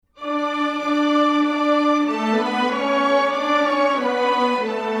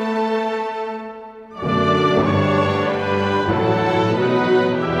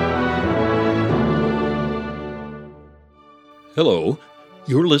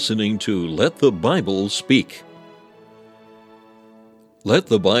listening to Let the Bible Speak. Let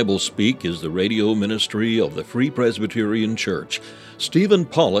the Bible Speak is the radio ministry of the Free Presbyterian Church. Stephen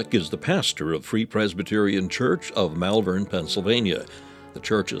Pollock is the pastor of Free Presbyterian Church of Malvern, Pennsylvania. The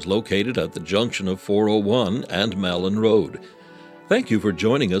church is located at the junction of 401 and Malin Road. Thank you for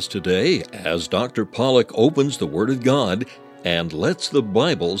joining us today as Dr. Pollock opens the Word of God and lets the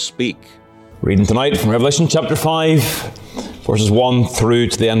Bible speak. Reading tonight from Revelation chapter 5, verses 1 through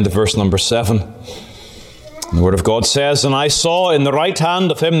to the end of verse number 7. The Word of God says, "And I saw in the right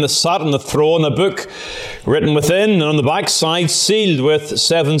hand of him that sat on the throne a book written within, and on the backside sealed with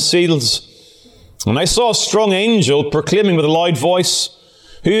 7 seals. And I saw a strong angel proclaiming with a loud voice,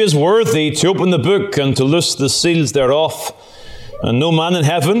 Who is worthy to open the book and to loose the seals thereof? And no man in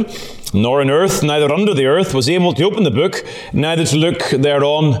heaven, nor in earth, neither under the earth, was able to open the book, neither to look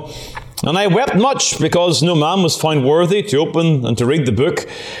thereon. And I wept much, because no man was found worthy to open and to read the book,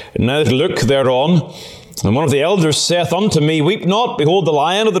 neither to look thereon. And one of the elders saith unto me, Weep not, behold, the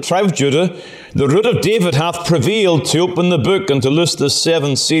Lion of the tribe of Judah, the Root of David, hath prevailed to open the book and to loose the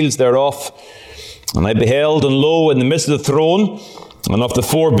 7 seals thereof. And I beheld, and lo, in the midst of the throne, and of the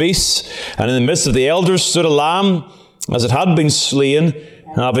 4 beasts, and in the midst of the elders stood a lamb, as it had been slain,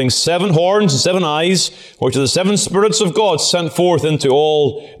 having 7 horns and 7 eyes, which are the 7 spirits of God sent forth into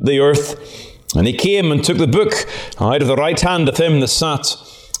all the earth. And he came and took the book out of the right hand of him that sat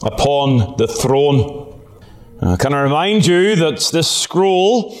upon the throne. Can I remind you that this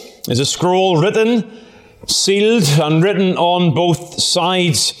scroll is a scroll written, sealed, and written on both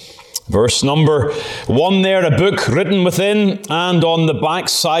sides. Verse number 1 there, a book written within, and on the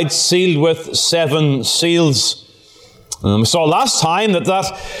backside sealed with 7 seals. We saw last time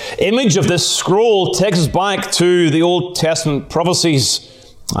that image of this scroll takes us back to the Old Testament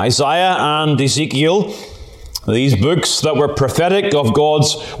prophecies, Isaiah and Ezekiel. These books that were prophetic of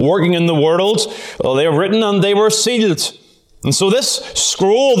God's working in the world, they were written and they were sealed. And so this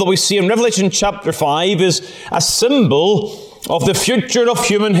scroll that we see in Revelation chapter 5 is a symbol of the future of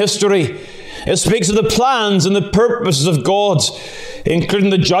human history. It speaks of the plans and the purposes of God, including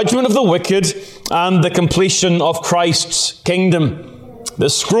the judgment of the wicked and the completion of Christ's kingdom.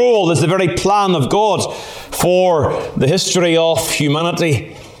 The scroll is the very plan of God for the history of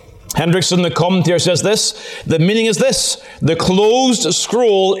humanity. Hendrickson, the commentator, says this: the meaning is this: the closed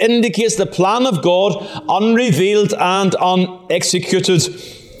scroll indicates the plan of God unrevealed and unexecuted.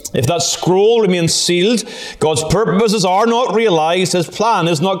 If that scroll remains sealed, God's purposes are not realized, His plan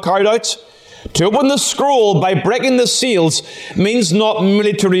is not carried out. To open the scroll by breaking the seals means not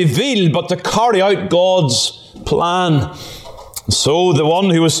merely to reveal, but to carry out God's plan. So the one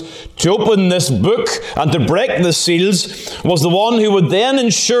who was to open this book and to break the seals was the one who would then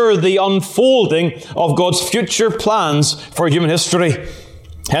ensure the unfolding of God's future plans for human history.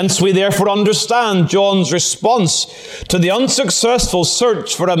 Hence we therefore understand John's response to the unsuccessful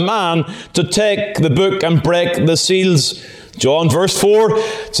search for a man to take the book and break the seals. John verse 4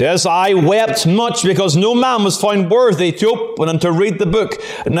 says, I wept much, because no man was found worthy to open and to read the book,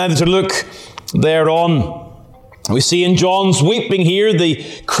 neither to look thereon. We see in John's weeping here the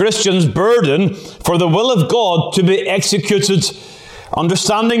Christian's burden for the will of God to be executed.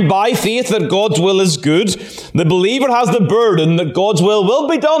 Understanding by faith that God's will is good, the believer has the burden that God's will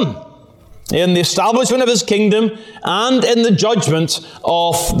be done in the establishment of His kingdom and in the judgment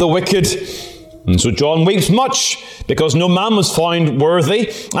of the wicked. And so John weeps much, because no man was found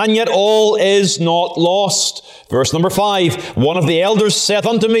worthy, and yet all is not lost. Verse number 5, one of the elders saith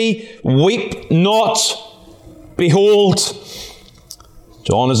unto me, Weep not. Behold.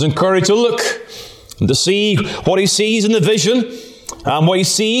 John is encouraged to look and to see what he sees in the vision. And what he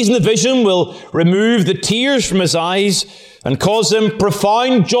sees in the vision will remove the tears from his eyes and cause him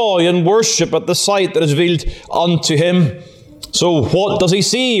profound joy and worship at the sight that is revealed unto him. So what does he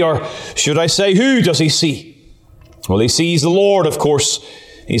see? Or should I say, who does he see? Well, he sees the Lord, of course.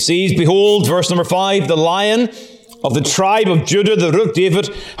 He sees, behold, verse number 5, the Lion of the tribe of Judah, the Root of David,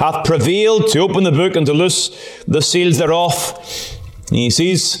 hath prevailed to open the book and to loose the seals thereof. He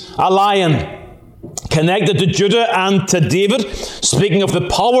sees a lion connected to Judah and to David, speaking of the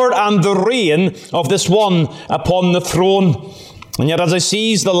power and the reign of this one upon the throne. And yet as he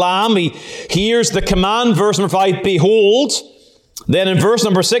sees the Lamb, he hears the command, verse number 5, Behold. Then in verse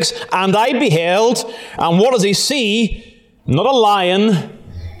number 6, And I beheld, and what does he see? Not a lion,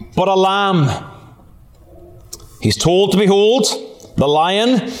 but a lamb. He's told to behold the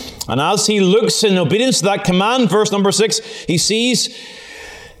lion, and as he looks in obedience to that command, verse number 6, he sees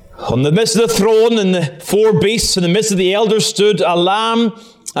on the midst of the throne and the 4 beasts, in the midst of the elders stood a lamb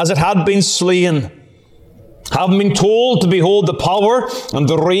as it had been slain. Having been told to behold the power and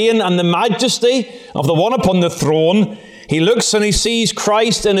the reign and the majesty of the one upon the throne, he looks and he sees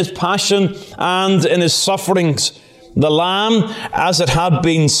Christ in his passion and in his sufferings, the Lamb as it had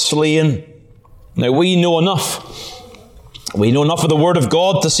been slain. Now we know enough. We know enough of the Word of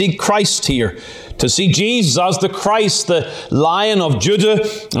God to see Christ here, to see Jesus as the Christ, the Lion of Judah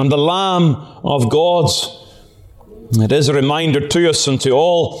and the Lamb of God. It is a reminder to us and to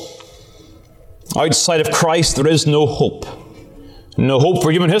all, outside of Christ there is no hope. No hope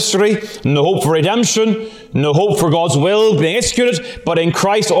for human history, no hope for redemption, no hope for God's will being executed, but in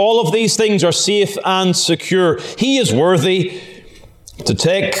Christ all of these things are safe and secure. He is worthy to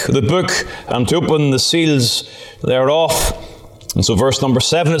take the book and to open the seals thereof. And so verse number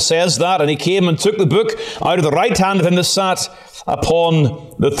 7, it says that, and he came and took the book out of the right hand of him that sat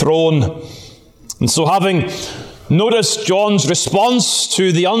upon the throne. And so having noticed John's response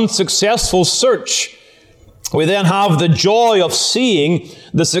to the unsuccessful search, we then have the joy of seeing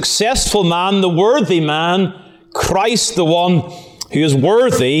the successful man, the worthy man, Christ, the one who is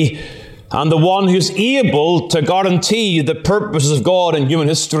worthy and the one who's able to guarantee the purposes of God in human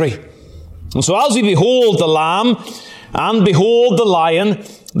history. And so as we behold the Lamb and behold the Lion,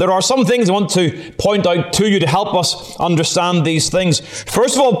 there are some things I want to point out to you to help us understand these things.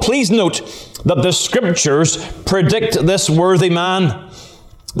 First of all, please note that the Scriptures predict this worthy man.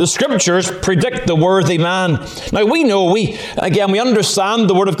 The Scriptures predict the worthy man. Now we know, we understand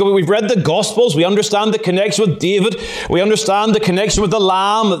the Word of God. We've read the Gospels. We understand the connection with David. We understand the connection with the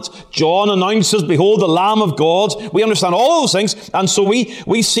Lamb that John announces, behold, the Lamb of God. We understand all those things. And so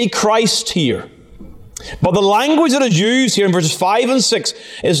we see Christ here. But the language that is used here in verses 5 and 6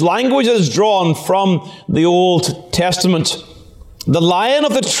 is language that is drawn from the Old Testament. The Lion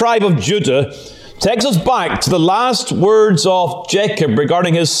of the tribe of Judah takes us back to the last words of Jacob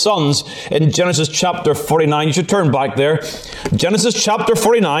regarding his sons in Genesis chapter 49. You should turn back there. Genesis chapter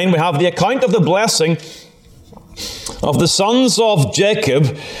 49, we have the account of the blessing of the sons of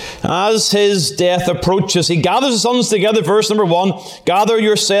Jacob as his death approaches. He gathers his sons together, verse number 1, gather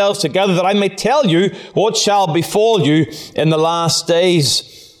yourselves together that I may tell you what shall befall you in the last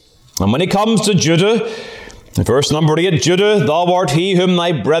days. And when he comes to Judah, verse number 8, Judah, thou art he whom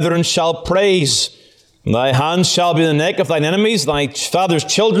thy brethren shall praise. Thy hand shall be the neck of thine enemies. Thy father's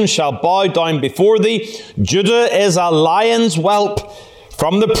children shall bow down before thee. Judah is a lion's whelp.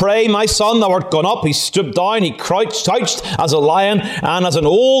 From the prey, my son, thou art gone up. He stooped down, he couched as a lion, and as an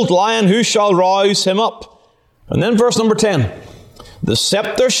old lion, who shall rouse him up? And then verse number 10, the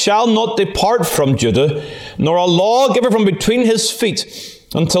scepter shall not depart from Judah, nor a lawgiver from between his feet,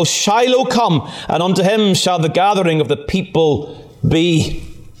 until Shiloh come, and unto him shall the gathering of the people be.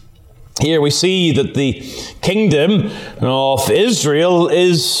 Here we see that the kingdom of Israel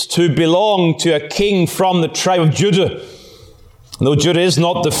is to belong to a king from the tribe of Judah. Though Judah is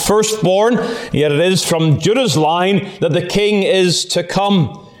not the firstborn, yet it is from Judah's line that the king is to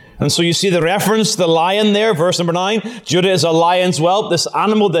come. And so you see the reference to the lion there, verse number 9. Judah is a lion's whelp, this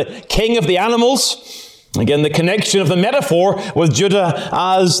animal, the king of the animals. Again, the connection of the metaphor with Judah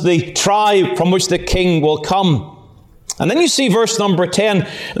as the tribe from which the king will come. And then you see verse number 10,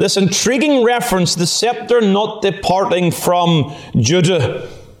 this intriguing reference, the scepter not departing from Judah.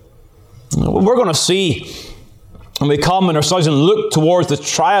 We're going to see when we come in our studies and look towards the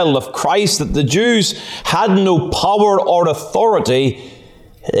trial of Christ that the Jews had no power or authority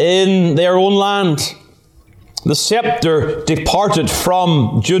in their own land. The scepter departed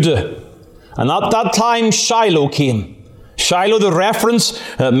from Judah. And at that time Shiloh came. Shiloh, the reference,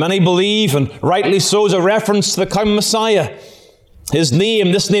 many believe, and rightly so, is a reference to the coming Messiah. His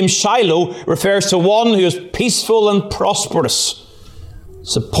name, this name Shiloh, refers to one who is peaceful and prosperous.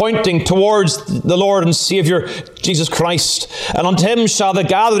 So pointing towards the Lord and Savior, Jesus Christ. And unto him shall the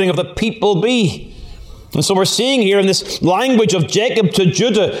gathering of the people be. And so we're seeing here in this language of Jacob to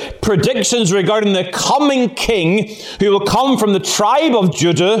Judah, predictions regarding the coming king who will come from the tribe of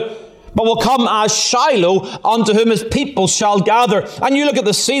Judah, but will come as Shiloh, unto whom his people shall gather. And you look at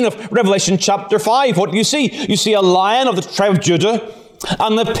the scene of Revelation chapter 5. What do you see? You see a lion of the tribe of Judah,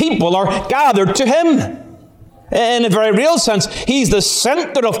 and the people are gathered to him. In a very real sense, he's the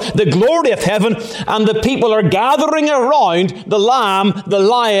center of the glory of heaven, and the people are gathering around the Lamb, the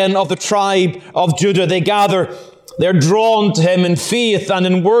Lion of the tribe of Judah. They gather, they're drawn to him in faith and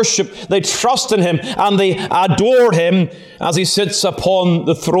in worship. They trust in him and they adore him as he sits upon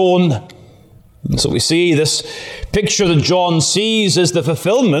the throne. And so we see this picture that John sees is the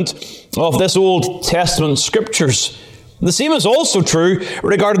fulfillment of this Old Testament scriptures. The same is also true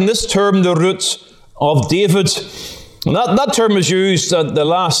regarding this term, the roots of David. And that term is used at the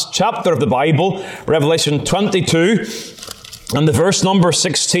last chapter of the Bible, Revelation 22, and the verse number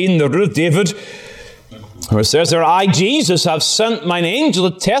 16, the root of David, where it says there, I, Jesus, have sent mine angel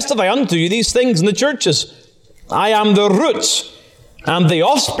to testify unto you these things in the churches. I am the root and the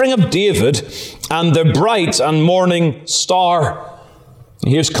offspring of David, and the bright and morning star.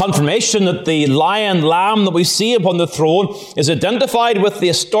 Here's confirmation that the lion lamb that we see upon the throne is identified with the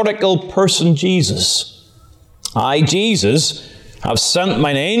historical person Jesus. I, Jesus, have sent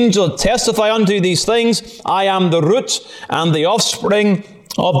mine angel to testify unto you these things. I am the root and the offspring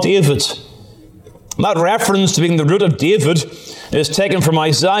of David. That reference to being the root of David is taken from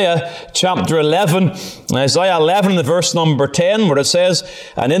Isaiah chapter 11. Isaiah 11, the verse number 10, where it says,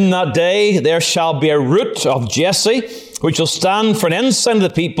 And in that day there shall be a root of Jesse, which shall stand for an ensign of the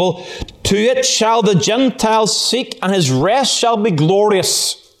people. To it shall the Gentiles seek, and his rest shall be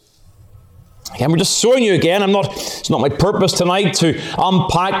glorious. Again, we're just showing you again. It's not my purpose tonight to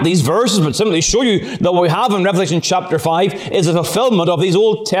unpack these verses, but simply show you that what we have in Revelation chapter 5 is a fulfillment of these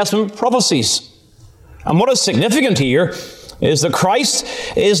Old Testament prophecies. And what is significant here is that Christ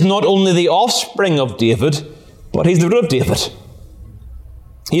is not only the offspring of David, but he's the root of David.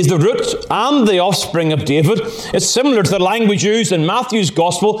 He's the root and the offspring of David. It's similar to the language used in Matthew's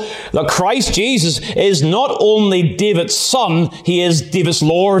Gospel, that Christ Jesus is not only David's son, he is David's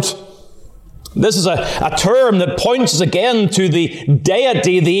Lord. This is a term that points us again to the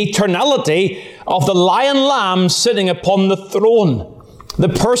deity, the eternality of the lion lamb sitting upon the throne. The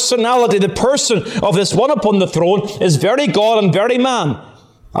personality, the person of this one upon the throne is very God and very man.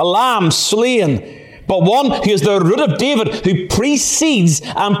 A lamb slain, but one who is the root of David, who precedes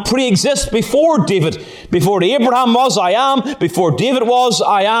and pre-exists before David. Before Abraham was, I am. Before David was,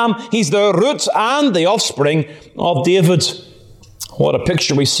 I am. He's the root and the offspring of David. What a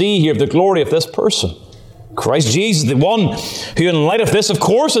picture we see here of the glory of this person. Christ Jesus, the one who in light of this, of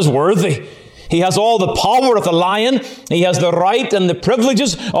course, is worthy. He has all the power of the lion. He has the right and the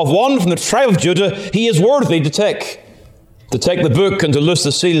privileges of one from the tribe of Judah. He is worthy to take the book and to loose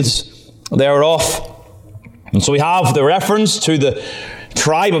the seals thereof. And so we have the reference to the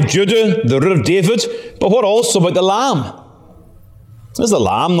tribe of Judah, the root of David. But what also about the lamb? Is the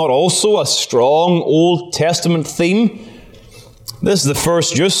lamb not also a strong Old Testament theme? This is the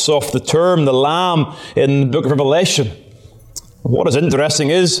first use of the term the lamb in the book of Revelation. What is interesting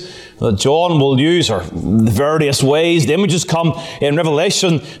is that John will use, or the various ways the images come in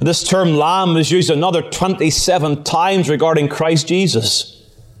Revelation, this term lamb is used another 27 times regarding Christ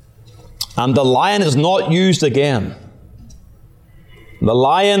Jesus. And the lion is not used again. The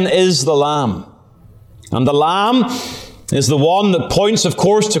lion is the lamb. And the lamb is the one that points, of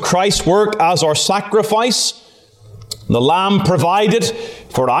course, to Christ's work as our sacrifice. The lamb provided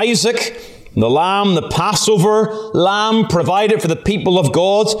for Isaac. The lamb, the Passover lamb provided for the people of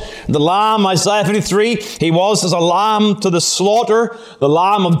God. The lamb, Isaiah 53, he was as a lamb to the slaughter. The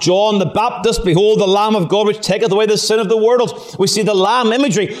lamb of John the Baptist, behold the Lamb of God which taketh away the sin of the world. We see the lamb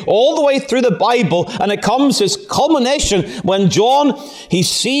imagery all the way through the Bible, and it comes his culmination when John, he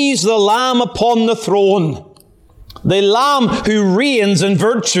sees the lamb upon the throne. The lamb who reigns in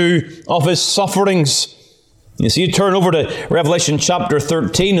virtue of his sufferings. You see, you turn over to Revelation chapter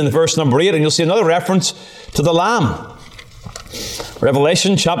 13 and the verse number 8, and you'll see another reference to the Lamb.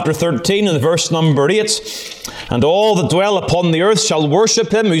 Revelation chapter 13 and the verse number 8, And all that dwell upon the earth shall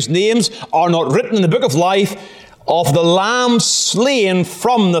worship him, whose names are not written in the book of life, of the Lamb slain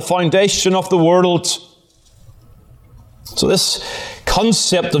from the foundation of the world. So this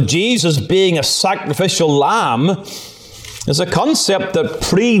concept of Jesus being a sacrificial lamb is a concept that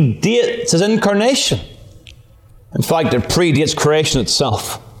predates his incarnation. In fact, it predates creation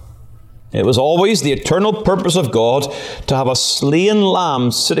itself. It was always the eternal purpose of God to have a slain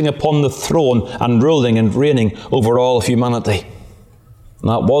lamb sitting upon the throne and ruling and reigning over all of humanity. And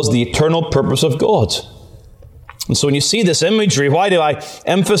that was the eternal purpose of God. And so when you see this imagery, why do I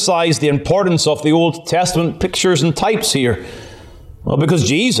emphasize the importance of the Old Testament pictures and types here? Well, because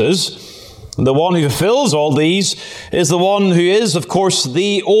Jesus, the one who fulfills all these, is the one who is, of course,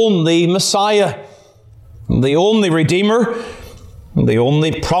 the only Messiah. The only Redeemer, the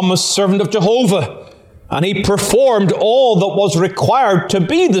only promised servant of Jehovah. And he performed all that was required to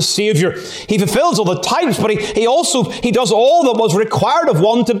be the Savior. He fulfills all the types, but he does all that was required of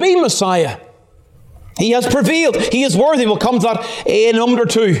one to be Messiah. He has prevailed. He is worthy. We'll come to that in number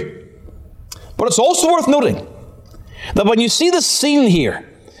 2. But it's also worth noting that when you see the scene here,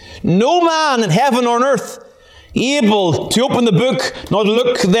 no man in heaven or on earth able to open the book, nor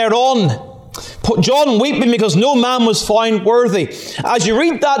look thereon, John weeping because no man was found worthy. As you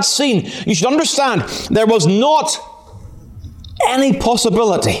read that scene, you should understand there was not any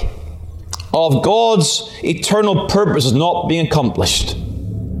possibility of God's eternal purposes not being accomplished.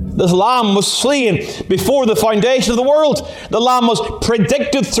 This lamb was slain before the foundation of the world. The lamb was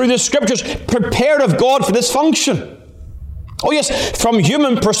predicted through the Scriptures, prepared of God for this function. Oh yes, from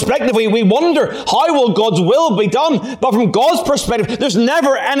human perspective, we wonder, how will God's will be done? But from God's perspective, there's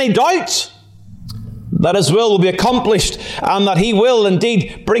never any doubt that His will be accomplished and that He will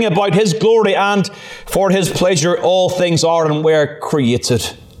indeed bring about His glory, and for His pleasure all things are and were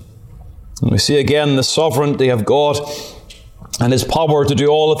created. And we see again the sovereignty of God and His power to do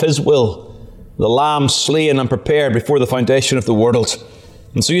all of His will. The lamb slain and prepared before the foundation of the world.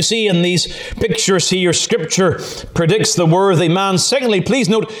 And so you see in these pictures here, Scripture predicts the worthy man. Secondly, please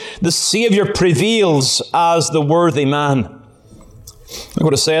note, the Saviour prevails as the worthy man. Look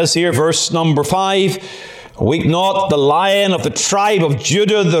what it says here, verse number 5. Weep not, the Lion of the tribe of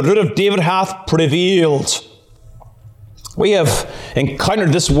Judah, the Root of David, hath prevailed. We have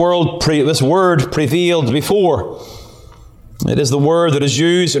encountered this word prevailed before. It is the word that is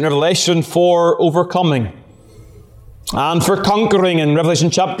used in Revelation for overcoming and for conquering in Revelation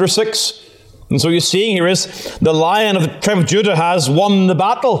chapter 6. And so you're seeing here is the Lion of the tribe of Judah has won the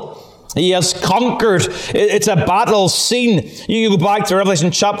battle. He has conquered. It's a battle scene. You go back to Revelation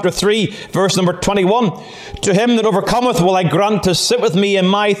chapter 3, verse number 21. To him that overcometh will I grant to sit with me in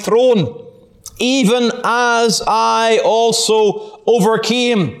my throne, even as I also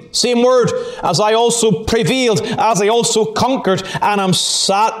overcame. Same word. As I also prevailed, as I also conquered, and am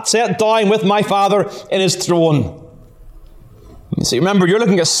set down with my Father in His throne. You see, remember, you're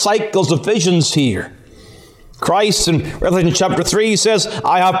looking at cycles of visions here. Christ in Revelation chapter 3 says,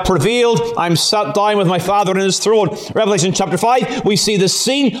 I have prevailed, I'm sat down with my Father in His throne. Revelation chapter 5, we see the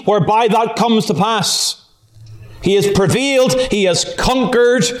scene whereby that comes to pass. He has prevailed, He has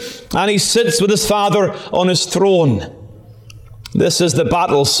conquered, and He sits with His Father on His throne. This is the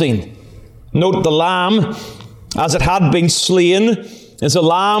battle scene. Note the lamb, as it had been slain, is a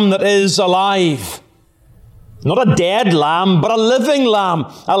lamb that is alive. Not a dead lamb, but a living lamb.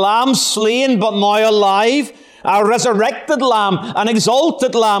 A lamb slain, but now alive. A resurrected lamb, an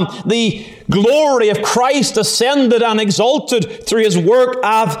exalted lamb. The glory of Christ ascended and exalted through His work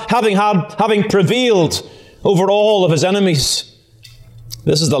of having prevailed over all of His enemies.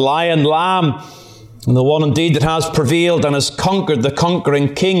 This is the lion lamb, and the one indeed that has prevailed and has conquered, the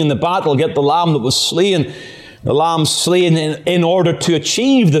conquering king in the battle, yet the lamb that was slain. The lamb slain in order to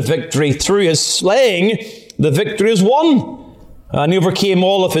achieve the victory. Through His slaying, the victory is won. And He overcame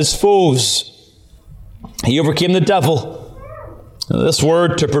all of His foes. He overcame the devil. This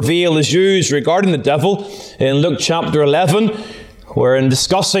word to prevail is used regarding the devil in Luke chapter 11, where in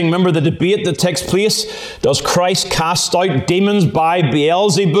discussing, remember the debate that takes place, does Christ cast out demons by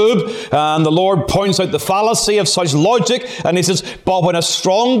Beelzebub? And the Lord points out the fallacy of such logic, and He says, but when a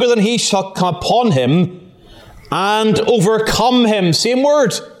stronger than he shall come upon him and overcome him, same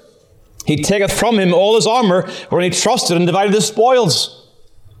word, he taketh from him all his armour, wherein he trusted, and divided the spoils.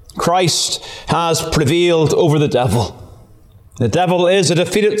 Christ has prevailed over the devil. The devil is a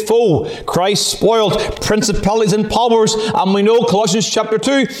defeated foe. Christ spoiled principalities and powers, and we know Colossians chapter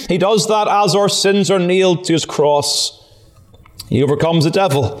 2, He does that as our sins are nailed to His cross. He overcomes the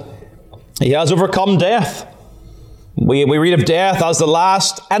devil. He has overcome death. We read of death as the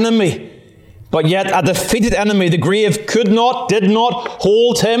last enemy, but yet a defeated enemy. The grave did not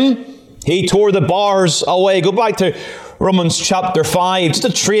hold Him. He tore the bars away. Go back to Romans chapter 5, just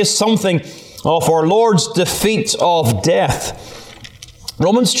to trace something of our Lord's defeat of death.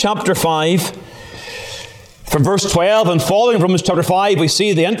 Romans chapter 5, from verse 12 and following Romans chapter 5, we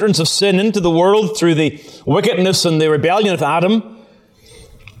see the entrance of sin into the world through the wickedness and the rebellion of Adam.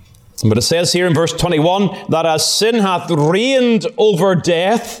 But it says here in verse 21, that as sin hath reigned over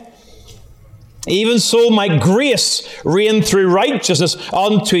death, even so might grace reign through righteousness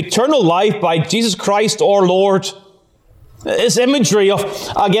unto eternal life by Jesus Christ our Lord. It's imagery of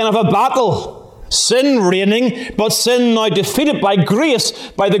a battle. Sin reigning, but sin now defeated by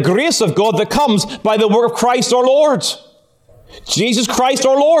the grace of God that comes by the work of Christ our Lord. Jesus Christ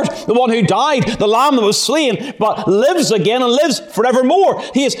our Lord, the one who died, the Lamb that was slain, but lives again and lives forevermore.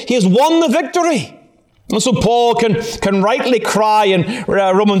 He has won the victory. And so Paul can rightly cry in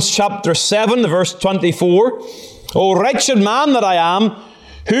Romans chapter 7, verse 24, O wretched man that I am,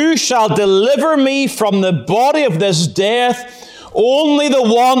 who shall deliver me from the body of this death? Only the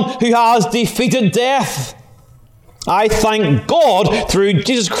one who has defeated death. I thank God through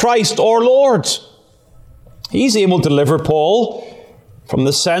Jesus Christ our Lord. He's able to deliver Paul from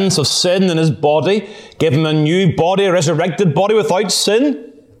the sense of sin in his body, give him a new body, a resurrected body without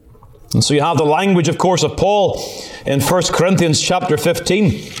sin. And so you have the language, of course, of Paul in 1 Corinthians chapter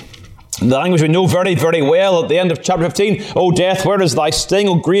 15. The language we know very, very well at the end of chapter 15. O death, where is thy sting?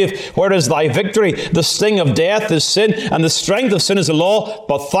 O grave, where is thy victory? The sting of death is sin, and the strength of sin is the law.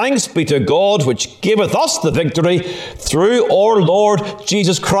 But thanks be to God, which giveth us the victory through our Lord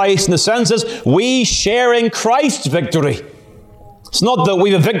Jesus Christ. And the sense is, we share in Christ's victory. It's not that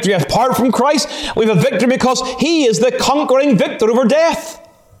we have a victory apart from Christ. We have a victory because He is the conquering victor over death.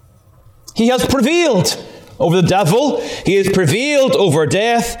 He has prevailed over the devil. He has prevailed over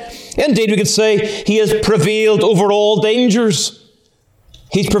death. Indeed, we could say He has prevailed over all dangers.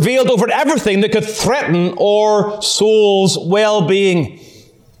 He's prevailed over everything that could threaten our soul's well-being.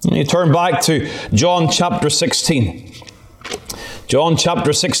 You turn back to John chapter 16. John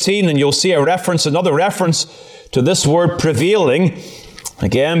chapter 16, and you'll see another reference to this word prevailing,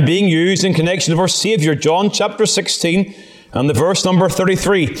 again being used in connection with our Saviour. John chapter 16 and the verse number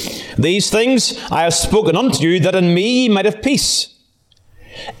 33. These things I have spoken unto you, that in me ye might have peace.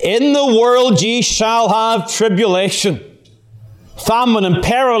 In the world ye shall have tribulation, famine and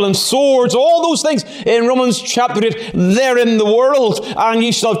peril and swords, all those things in Romans chapter 8, they're in the world, and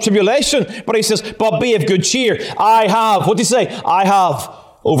ye shall have tribulation. But he says, but be of good cheer. I have, what do you say? I have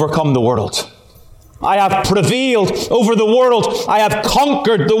overcome the world. I have prevailed over the world. I have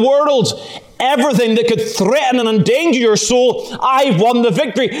conquered the world. Everything that could threaten and endanger your soul, I've won the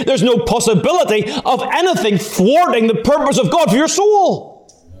victory. There's no possibility of anything thwarting the purpose of God for your soul.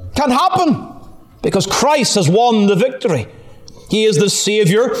 Can't happen, because Christ has won the victory. He is the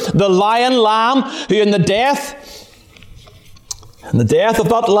Saviour, the lion lamb, who in the death of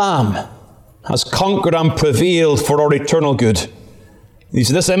that lamb has conquered and prevailed for our eternal good. You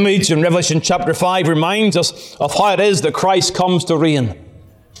see, this image in Revelation chapter 5 reminds us of how it is that Christ comes to reign.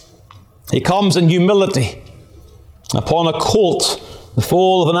 He comes in humility upon a colt, the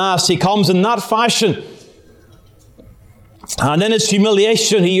foal of an ass. He comes in that fashion. And in his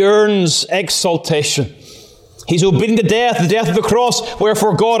humiliation, he earns exaltation. He's obedient to death, the death of the cross,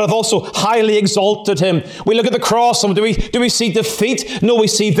 wherefore God hath also highly exalted him. We look at the cross, and do we see defeat? No, we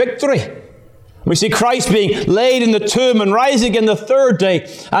see victory. We see Christ being laid in the tomb and rising again the third day,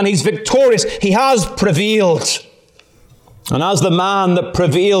 and he's victorious. He has prevailed. And as the man that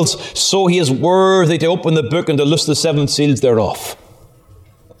prevails, so he is worthy to open the book and to loose the seven seals thereof.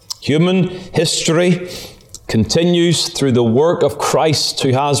 Human history continues through the work of Christ, who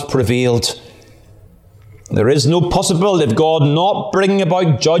has prevailed. There is no possibility of God not bringing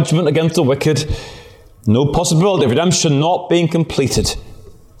about judgment against the wicked. No possibility of redemption not being completed.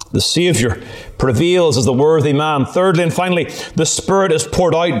 The Saviour prevails as the worthy man. Thirdly and finally, the Spirit is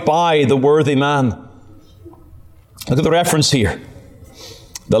poured out by the worthy man. Look at the reference here.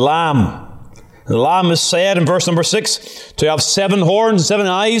 The Lamb. The Lamb is said in verse number 6 to have 7 horns and 7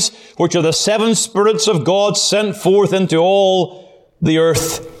 eyes, which are the 7 spirits of God sent forth into all the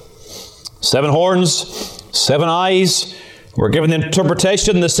earth. 7 horns, 7 eyes. We're given the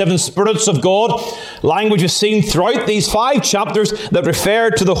interpretation, the 7 spirits of God. Language is seen throughout these 5 chapters that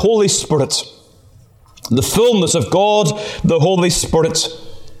refer to the Holy Spirit. The fullness of God, the Holy Spirit.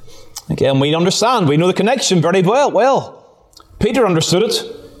 Again, we understand, we know the connection very well. Peter understood it.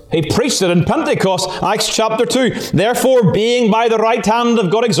 He preached it in Pentecost, Acts chapter 2. Therefore, being by the right hand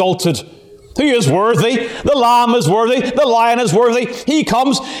of God exalted, who is worthy? The Lamb is worthy. The Lion is worthy. He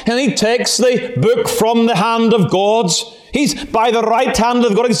comes and he takes the book from the hand of God. He's by the right hand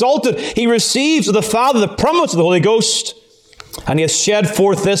of God exalted. He receives of the Father the promise of the Holy Ghost. And he has shed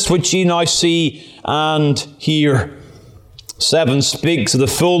forth this which ye now see and hear. 7 speaks of the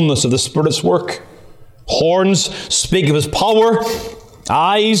fullness of the Spirit's work. Horns speak of his power.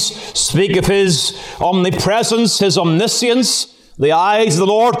 Eyes speak of his omnipresence, his omniscience. The eyes of the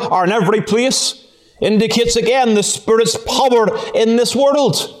Lord are in every place. Indicates again the Spirit's power in this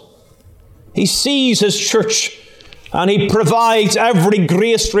world. He sees his church and he provides every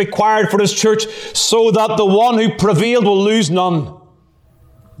grace required for his church so that the one who prevailed will lose none.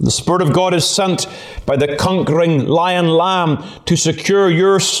 The Spirit of God is sent by the conquering lion lamb to secure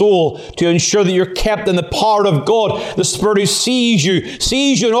your soul, to ensure that you're kept in the power of God. The Spirit who sees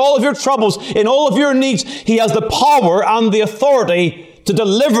you in all of your troubles, in all of your needs. He has the power and the authority to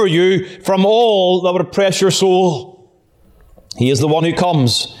deliver you from all that would oppress your soul. He is the one who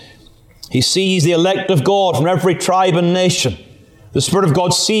comes. He sees the elect of God from every tribe and nation. The Spirit of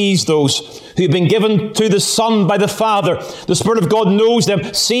God sees those who have been given to the Son by the Father. The Spirit of God knows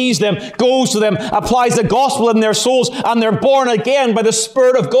them, sees them, goes to them, applies the gospel in their souls, and they're born again by the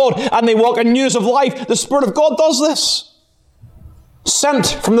Spirit of God, and they walk in news of life. The Spirit of God does this. Sent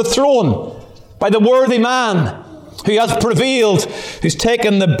from the throne by the worthy man. who hath prevailed, who's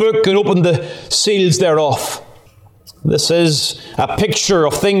taken the book and opened the seals thereof. This is a picture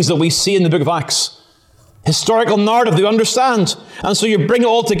of things that we see in the book of Acts. Historical narrative, do you understand? And so you bring it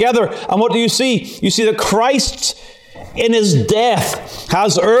all together, and what do you see? You see that Christ, in his death,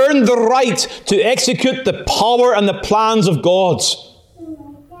 has earned the right to execute the power and the plans of God.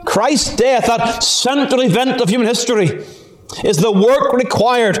 Christ's death, that central event of human history, is the work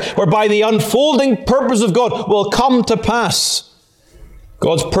required whereby the unfolding purpose of God will come to pass.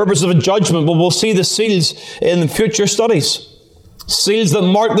 God's purpose of a judgment, well, we'll see the seals in future studies. Seals that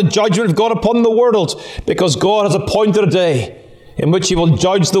mark the judgment of God upon the world, because God has appointed a day in which he will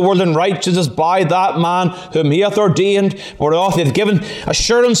judge the world in righteousness by that man whom he hath ordained, whereof he hath given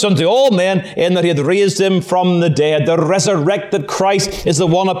assurance unto all men, in that he hath raised him from the dead. The resurrected Christ is the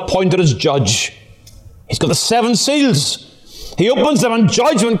one appointed as judge. He's got the 7 seals. He opens them and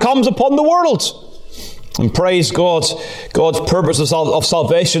judgment comes upon the world. And praise God, God's purpose of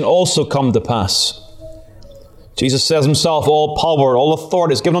salvation also come to pass. Jesus says himself, all power, all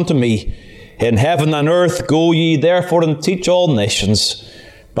authority is given unto me. In heaven and earth, go ye therefore and teach all nations,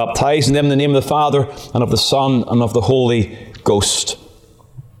 baptizing them in the name of the Father and of the Son and of the Holy Ghost.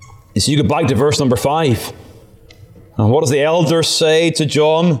 So you go back to verse number 5. And what does the elder say to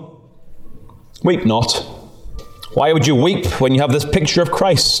John? Weep not. Why would you weep when you have this picture of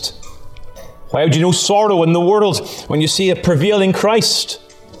Christ? Why would you know sorrow in the world when you see a prevailing Christ?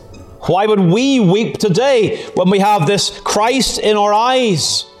 Why would we weep today when we have this Christ in our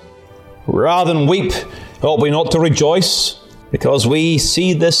eyes? Rather than weep, ought we not to rejoice? Because we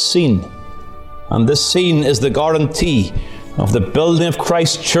see this scene. And this scene is the guarantee of the building of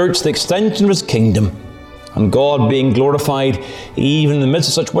Christ's church, the extension of his kingdom, and God being glorified even in the midst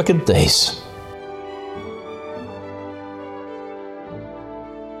of such wicked days.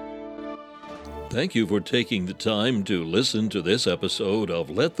 Thank you for taking the time to listen to this episode of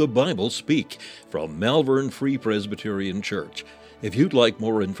Let the Bible Speak from Malvern Free Presbyterian Church. If you'd like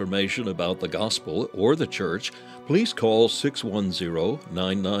more information about the gospel or the church, please call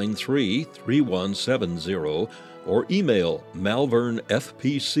 610-993-3170 or email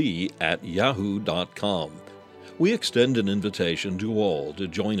malvernfpc@yahoo.com. We extend an invitation to all to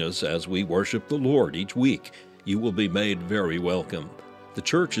join us as we worship the Lord each week. You will be made very welcome. The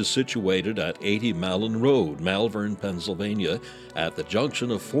church is situated at 80 Mallon Road, Malvern, Pennsylvania, at the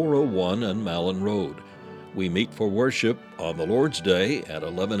junction of 401 and Mallon Road. We meet for worship on the Lord's Day at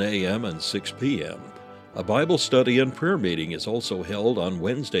 11 a.m. and 6 p.m. A Bible study and prayer meeting is also held on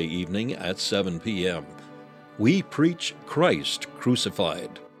Wednesday evening at 7 p.m. We preach Christ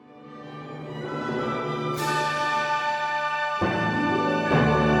crucified.